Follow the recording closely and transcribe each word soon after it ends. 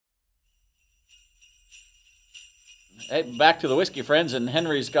Hey, back to the Whiskey Friends, and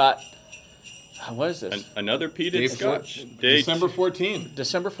Henry's got, what is this? Another peated Scotch. December 14.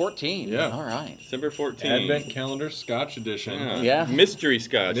 December 14. Yeah. All right. December 14. Advent Calendar Scotch Edition. Yeah. Mystery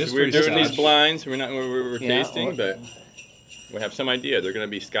Scotch. Mystery we're doing Scotch. these blinds. We're Yeah. tasting, but we have some idea. They're going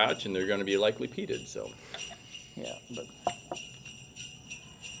to be Scotch, and they're going to be likely peated. So. Yeah, but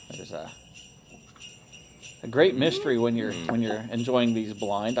there's a great mystery when you're enjoying these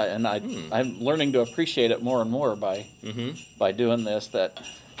blind, I'm learning to appreciate it more and more by doing this. That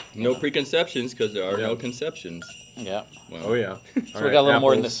No preconceptions, because there are no conceptions. yeah. Well, Oh, yeah. So we got a little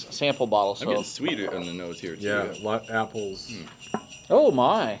more in this sample bottle. I'm getting So sweeter on the nose here too. Yeah, apples. oh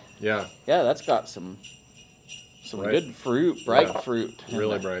my, Yeah, yeah, that's got some Right. good fruit, bright Yeah. fruit. in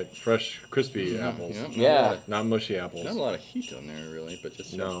really there. bright. Fresh, crispy apples. Yeah. Yeah. Not mushy apples. Not a lot of heat on there, really, but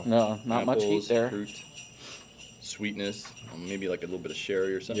just No. No, not much heat apples, there. Fruit, sweetness, maybe like a little bit of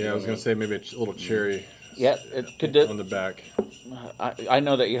sherry or something. Yeah, I was going to say maybe a little cherry Yeah, it could. on the back. I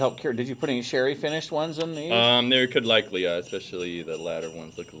know that you helped cure. Did you put any sherry finished ones in these? There could likely, especially the latter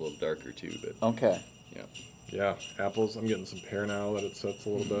ones look a little darker too, but Okay. yeah. Yeah, apples. I'm getting some pear now that it sets a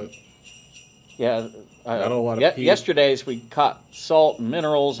little bit. Yeah. Not a lot of peat. Yesterday's we caught salt and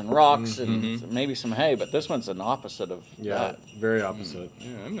minerals and rocks and maybe some hay, but this one's an opposite of Yeah, that. very opposite. Yeah,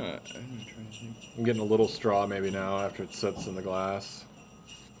 I'm not trying to think. I'm getting a little straw maybe now after it sets in the glass.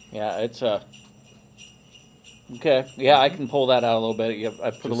 Yeah, it's a. Okay. Yeah, I can pull that out a little bit.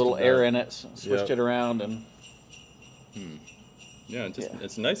 I put a Just little a bit. air in it, switched Yep. it around, and Yeah, Yeah.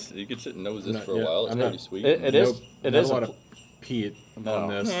 it's nice. You could sit and nose this Not for a yet. while. It's I'm not- pretty sweet. it is. It Not is a lot of peat No. on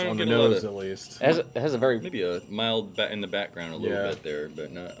this, No, on the get a lot nose of- at least. it has a very Maybe a mild in the background a little Yeah. bit there,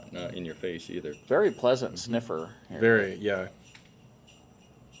 but not in your face either. very pleasant sniffer. Here. Very, yeah.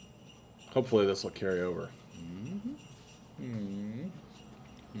 Hopefully this will carry over.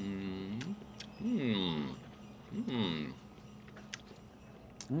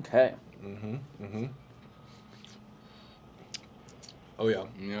 Okay. Oh yeah.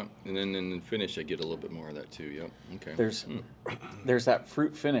 Yeah, and then in the finish, I get a little bit more of that too. Yep. Okay. There's that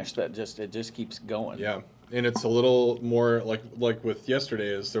fruit finish that just keeps going. Yeah. And it's a little more like with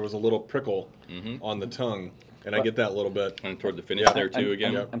yesterday's, there was a little prickle on the tongue. And I get that a little bit. And toward the finish Yeah. there too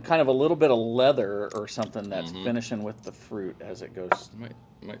again. Yep. I'm kind of a little bit of leather or something that's finishing with the fruit as it goes.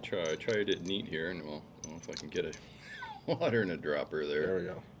 Might try. I tried it neat here, and well, I don't know if I can get a water in a dropper there. There we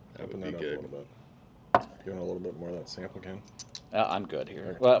go. That Open would that be up good. a little bit. You want a little bit more of that sample can? I'm good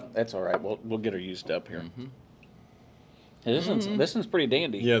here. Well, that's all right. We'll get her used up here. Hey, this one's pretty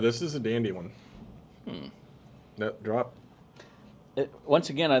dandy. Yeah, this is a dandy one. That drop. Once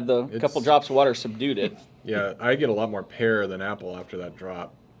again, the couple drops of water subdued it. Yeah, I get a lot more pear than apple after that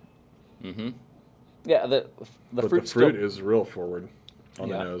drop. Yeah, the But fruit the fruit still, is real forward on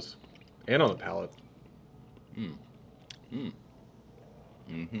Yeah. the nose and on the palate.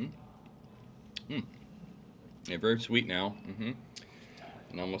 Yeah, very sweet now.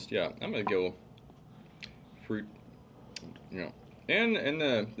 And almost, yeah. I'm gonna go fruit. You know, and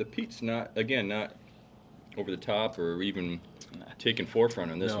the peat's not over the top or even taking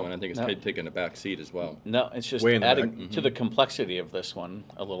forefront on this No. one. I think it's No. taking a back seat as well. No, it's just Way in the adding back. to the complexity of this one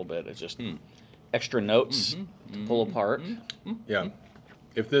a little bit. It's just extra notes to pull apart. Yeah.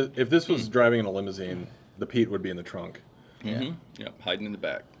 If this was driving in a limousine, the peat would be in the trunk. Yeah, hiding in the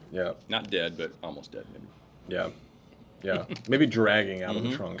back. Yeah. Not dead, but almost dead. Maybe. Yeah. Yeah. Maybe dragging out of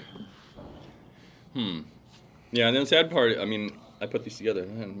the trunk. Yeah, and then the sad part, I mean, I put these together,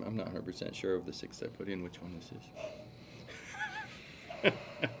 and I'm not 100% sure of the 6 I put in, which one this is.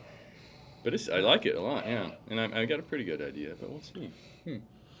 But I like it a lot, yeah. And I got a pretty good idea, but we'll see.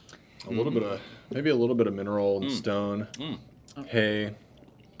 A little bit of, maybe a little bit of mineral and stone, hay.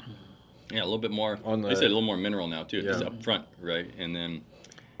 Yeah, a little bit more. On They the- said a little more mineral now too, just Yeah. up front, right? And then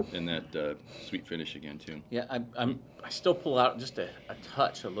that sweet finish again too. Yeah, I still pull out just a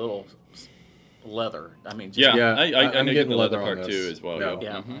touch, a little leather. I mean, just, Yeah, Yeah, I I'm get getting the leather leather on part this. too as well. Yeah.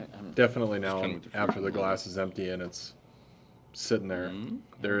 Yeah. yeah. I'm- Definitely now, kind of with the fruit. after the glass is empty and it's sitting there,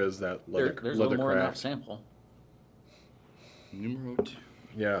 there is that leather, there's a little leather more in that craft. sample. Numero 2.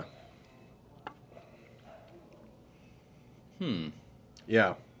 Yeah.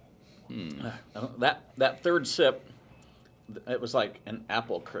 Yeah. That third sip, it was like an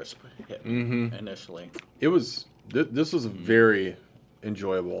apple crisp hit initially. It was, this was very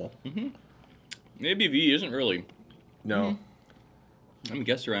enjoyable. The ABV isn't really. No. I'm gonna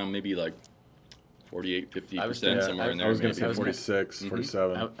guess around maybe like 48, 50% Yeah, somewhere in there. I was going to maybe. say 46,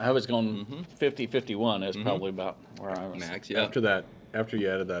 47. I was going 50, 51 is probably about where I was. Max, yeah. After you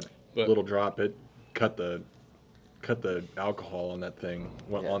added that But- little drop, it cut the alcohol on that thing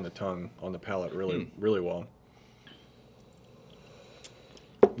Yeah. on the tongue, on the palate really well.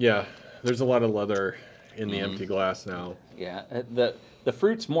 Yeah, there's a lot of leather in the empty glass now. Yeah, the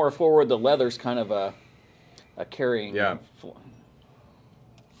fruit's more forward. The leather's kind of a carrying. Yeah.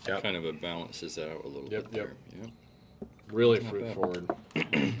 Kind of balances out a little bit Yep. there. Yep. Really Not fruit bad. forward.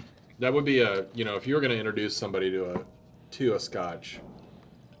 That would be if you were going to introduce somebody to a Scotch,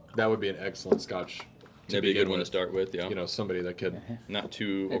 that would be an excellent Scotch. That'd be a good one to start with. Yeah. Somebody that could. Not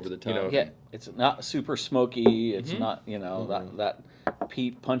too over the top. Yeah, it's not super smoky. It's not that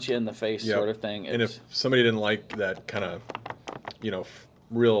peat punch you in the face Yep. sort of thing. And if somebody didn't like that kind of,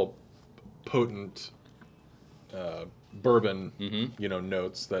 real potent bourbon,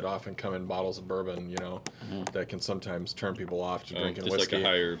 notes that often come in bottles of bourbon, that can sometimes turn people off to drinking just whiskey. like a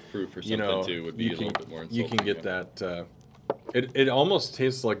higher proof or something too would be a little bit more insulting. You can get that. It almost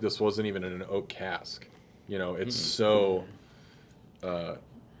tastes like this wasn't even in an oak cask. It's so.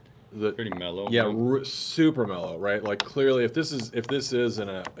 Pretty mellow. Yeah, super mellow, right? Like clearly, if this is in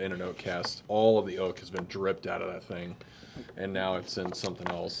an oak cask, all of the oak has been dripped out of that thing, and now it's in something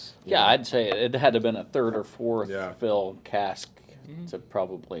else. Yeah, I'd say it had to have been a third or fourth Yeah. fill cask to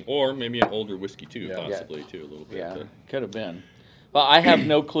probably. Or maybe an older whiskey too, Yeah. possibly too, a little bit. Yeah, could have been. Well, I have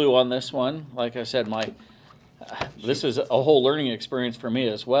no clue on this one. Like I said, this is a whole learning experience for me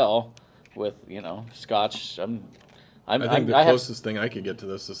as well. With Scotch, I think the closest thing I could get to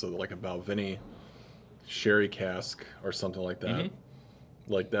this is like a Balvenie sherry cask or something like that.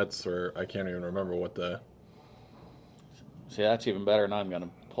 Like that's where I can't even remember what the. See, that's even better than I'm going to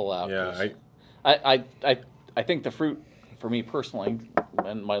pull out. Yeah, 'cause I think the fruit, for me personally,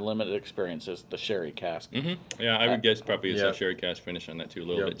 and my limited experience, is the sherry cask. Yeah, I would guess probably it's Yeah. a sherry cask finish on that too, a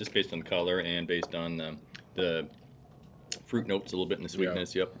little Yep. bit, just based on the color and based on the fruit notes a little bit and the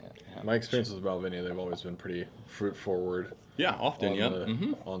sweetness. Yep. My experiences with Balvenie, they've always been pretty fruit forward. Yeah, often. Yep.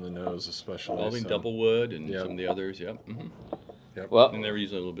 On the nose, especially. Involving so. Doublewood and Yep. some of the others. Yep. Well, And they're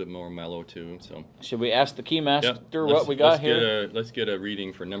usually a little bit more mellow too. So. should we ask the keymaster Yep. what we got here? Let's get a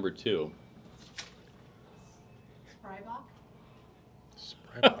reading for number 2.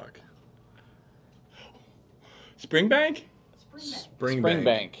 Sprybock. Springbank?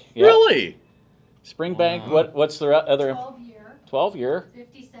 Springbank. Yeah. Really? Springbank. What's the other? 12-year, 12-year.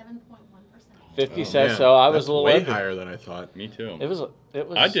 57.1%. 50 Oh, cents. man, So I was that's a little way under. higher than I thought. Me too. It was.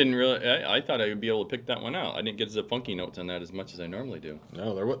 I didn't really. I thought I would be able to pick that one out. I didn't get the funky notes on that as much as I normally do.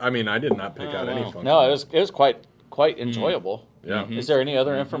 No, there was. I mean, I did not pick out any wow. funky. No, it was quite enjoyable. Yeah. Is there any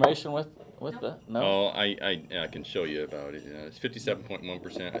other information with that? No. Oh, I can show you about it. Yeah, it's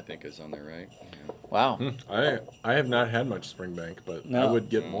 57.1%. I think is on there, right? Yeah. Wow. I have not had much Springbank, but No. I would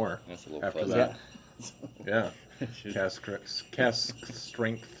get more That's a little after fuzzy. that. Yeah. Cask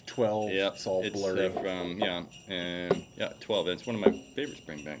strength 12. Yeah, It's all it's blurry. from 12. It's one of my favorite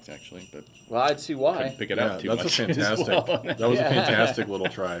Springbanks actually, but Well, I'd see why. couldn't pick it Yeah, out too that's much. a as fantastic. well. That was a fantastic little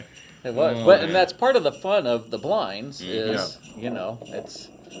try. It was, Oh, but man. and that's part of the fun of the blinds is Yeah. it's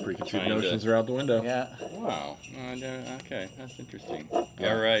Preconceived Kinda. notions are out the window. yeah. Wow. Okay, that's interesting.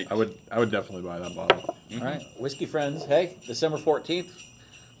 Yeah. All right. I would definitely buy that bottle. All right, whiskey friends. Hey, December 14th.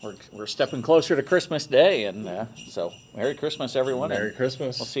 We're stepping closer to Christmas Day, and so Merry Christmas, everyone. Merry and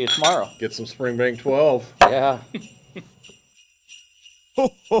Christmas. We'll see you tomorrow. Get some Springbank 12. Yeah. Ho,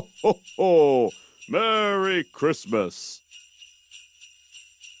 ho, ho, ho! Merry Christmas!